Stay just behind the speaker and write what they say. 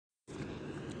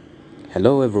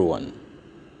Hello, everyone.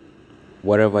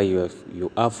 Wherever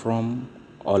you are from,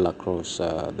 all across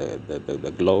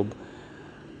the globe,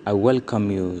 I welcome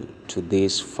you to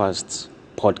this first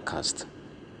podcast.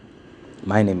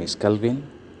 My name is Kelvin.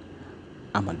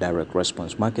 I'm a direct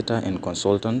response marketer and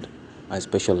consultant. I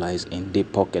specialize in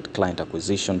deep pocket client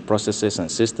acquisition processes and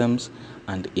systems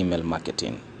and email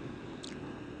marketing.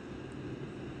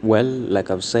 Well,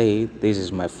 like I've said, this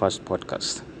is my first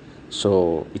podcast.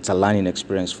 So it's a learning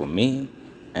experience for me,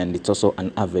 and it's also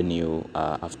an avenue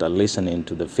after listening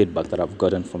to the feedback that I've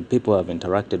gotten from people I've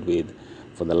interacted with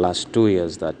for the last 2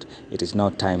 years that it is now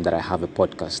time that I have a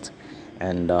podcast.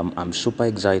 And I'm super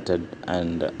excited,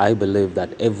 and I believe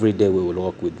that every day we will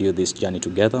walk with you this journey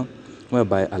together,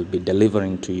 whereby I'll be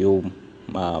delivering to you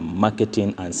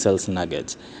marketing and sales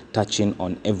nuggets, touching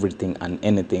on everything and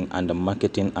anything under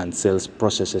marketing and sales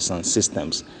processes and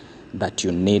systems that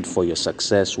you need for your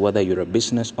success, whether you're a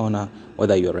business owner,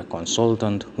 whether you're a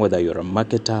consultant, whether you're a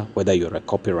marketer, whether you're a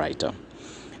copywriter.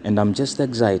 And I'm just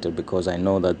excited because I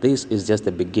know that this is just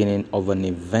the beginning of an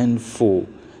eventful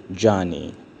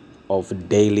journey of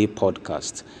daily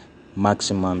podcasts,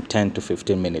 maximum 10 to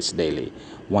 15 minutes daily.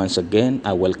 Once again,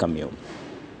 I welcome you.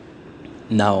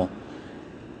 Now,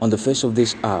 on the face of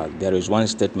this earth, there is one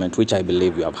statement which I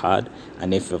believe you have heard,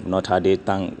 and if you have not heard it,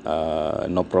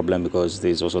 no problem, because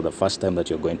this is also the first time that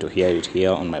you're going to hear it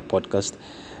here on my podcast.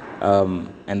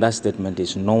 And that statement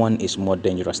is, no one is more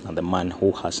dangerous than the man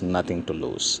who has nothing to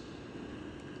lose.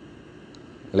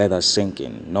 Let us sink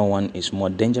in. No one is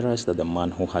more dangerous than the man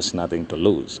who has nothing to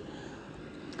lose.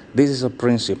 This is a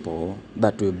principle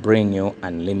that will bring you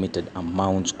unlimited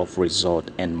amounts of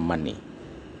result and money.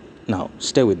 Now,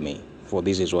 stay with me, for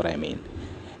this is what I mean.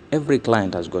 Every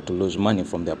client has got to lose money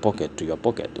from their pocket to your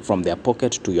pocket, from their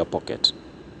pocket to your pocket.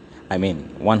 I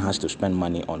mean, one has to spend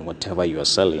money on whatever you are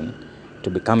selling to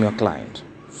become your client.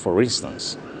 For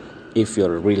instance, if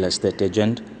you're a real estate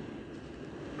agent,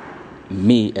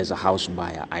 me as a house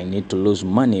buyer, I need to lose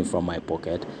money from my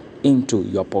pocket into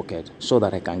your pocket so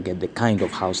that I can get the kind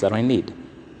of house that I need.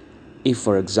 If,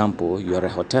 for example, you're a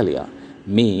hotelier,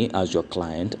 me as your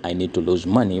client, I need to lose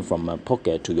money from my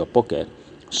pocket to your pocket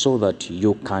so that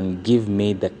you can give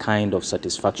me the kind of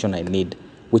satisfaction I need,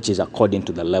 which is according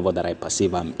to the level that I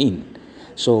perceive I'm in.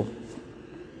 So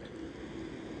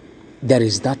there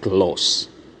is that loss,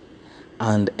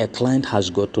 and a client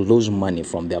has got to lose money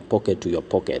from their pocket to your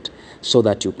pocket so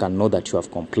that you can know that you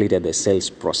have completed the sales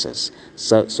process,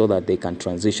 so that they can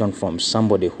transition from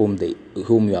somebody whom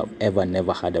you have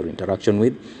never had an interaction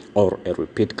with, or a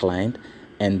repeat client,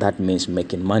 and that means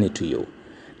making money to you.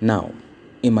 Now,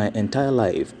 in my entire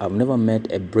life, I've never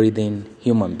met a breathing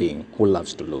human being who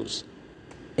loves to lose.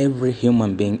 Every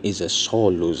human being is a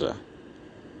sore loser.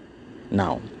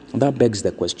 Now, that begs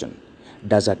the question,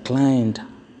 does a client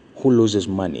who loses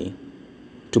money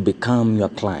to become your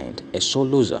client a sore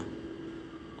loser?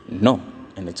 No,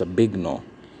 and it's a big no,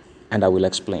 and I will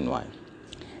explain why.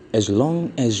 As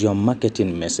long as your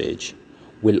marketing message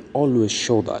will always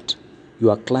show that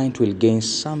your client will gain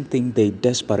something they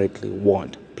desperately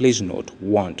want. Please note,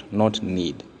 want, not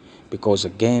need. Because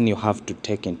again, you have to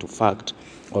take into fact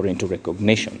or into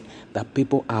recognition that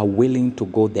people are willing to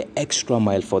go the extra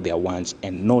mile for their wants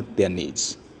and not their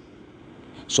needs.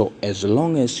 So as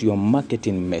long as your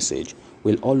marketing message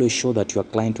will always show that your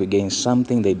client will gain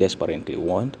something they desperately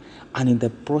want, and in the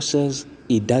process,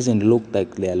 it doesn't look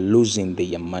like they're losing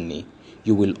their money,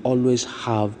 you will always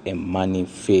have a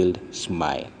money-filled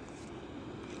smile.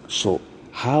 So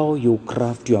how you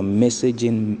craft your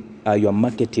messaging, your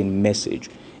marketing message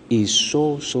is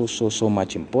so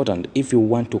much important if you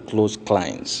want to close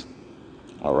clients.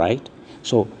 All right?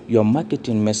 So your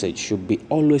marketing message should be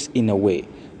always in a way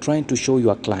trying to show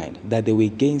your client that they will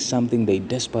gain something they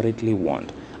desperately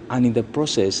want, and in the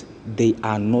process, they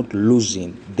are not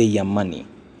losing their money.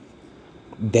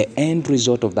 The end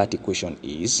result of that equation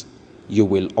is you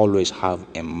will always have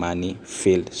a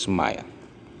money-filled smile.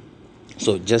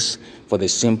 So just for the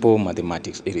simple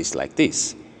mathematics, it is like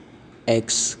this.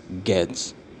 X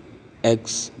gets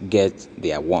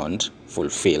their want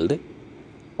fulfilled,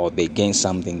 or they gain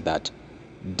something that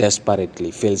desperately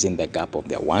fills in the gap of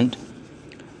their want.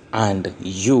 And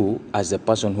you, as the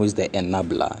person who is the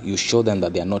enabler, you show them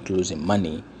that they are not losing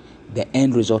money. The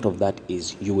end result of that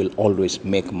is you will always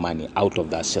make money out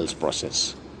of that sales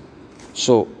process.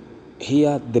 So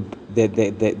here,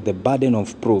 the burden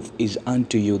of proof is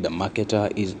unto you, the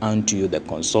marketer, is unto you, the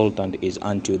consultant, is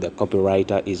unto you, the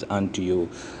copywriter, is unto you,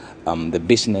 the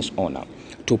business owner,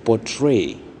 to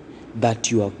portray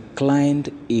that your client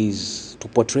is, to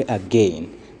portray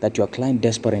again that your client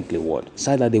desperately wants,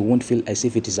 so that they won't feel as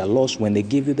if it is a loss when they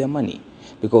give you their money.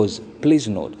 Because please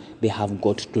note, they have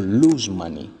got to lose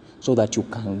money so that you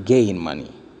can gain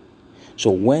money. So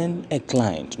when a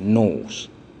client knows,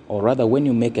 or rather when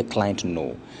you make a client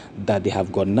know that they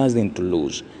have got nothing to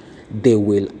lose, they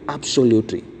will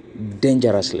absolutely,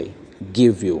 dangerously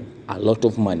give you a lot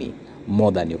of money,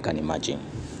 more than you can imagine.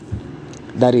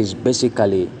 That is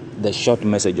basically the short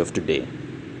message of today.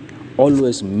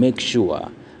 Always make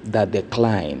sure that the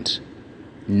client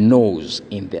knows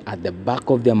at the back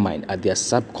of their mind, at their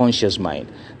subconscious mind,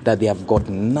 that they have got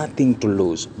nothing to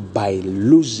lose by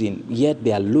losing, yet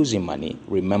they are losing money.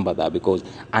 Remember that, because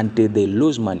until they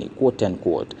lose money, quote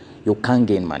unquote, you can't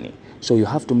gain money. So you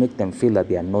have to make them feel that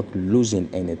they are not losing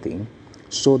anything,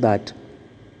 so that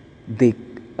they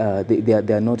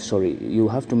are not sorry. You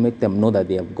have to make them know that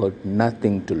they have got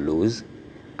nothing to lose,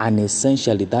 and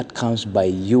essentially that comes by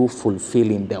you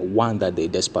fulfilling the one that they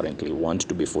desperately want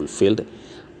to be fulfilled.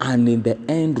 And in the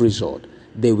end result,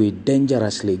 they will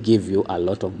dangerously give you a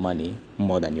lot of money,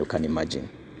 more than you can imagine.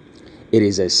 It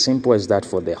is as simple as that.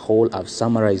 For the whole, I've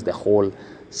summarized the whole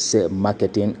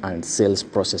marketing and sales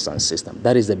process and system.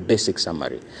 That is the basic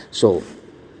summary. So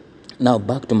now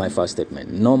back to my first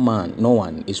statement. No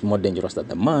one is more dangerous than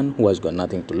the man who has got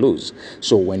nothing to lose.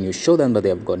 So when you show them that they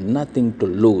have got nothing to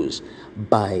lose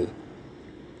by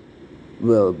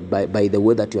the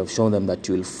way that you have shown them that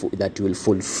you will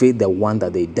fulfill the one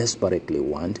that they desperately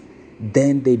want,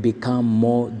 then they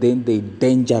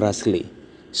dangerously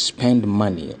spend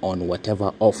money on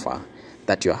whatever offer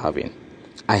that you're having.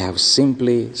 I have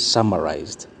simply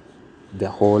summarized the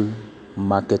whole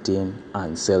marketing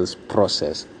and sales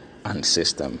process and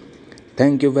system.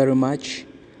 Thank you very much.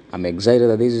 I'm excited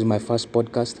that this is my first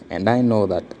podcast, and I know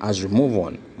that as we move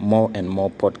on, more and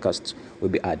more podcasts will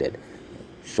be added.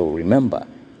 So remember,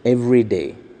 every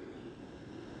day,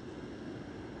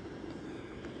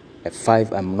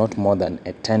 not more than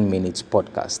a 10 minutes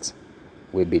podcast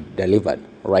will be delivered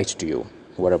right to you,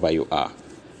 wherever you are.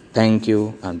 Thank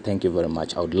you, and thank you very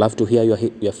much. I would love to hear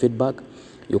your feedback.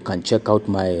 You can check out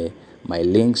my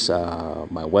links,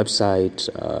 my website.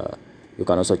 You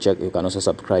can also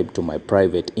subscribe to my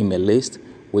private email list,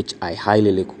 which I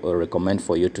highly recommend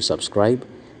for you to subscribe.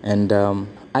 And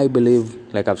I believe,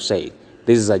 like I've said,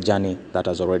 this is a journey that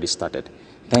has already started.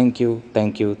 Thank you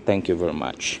very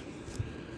much.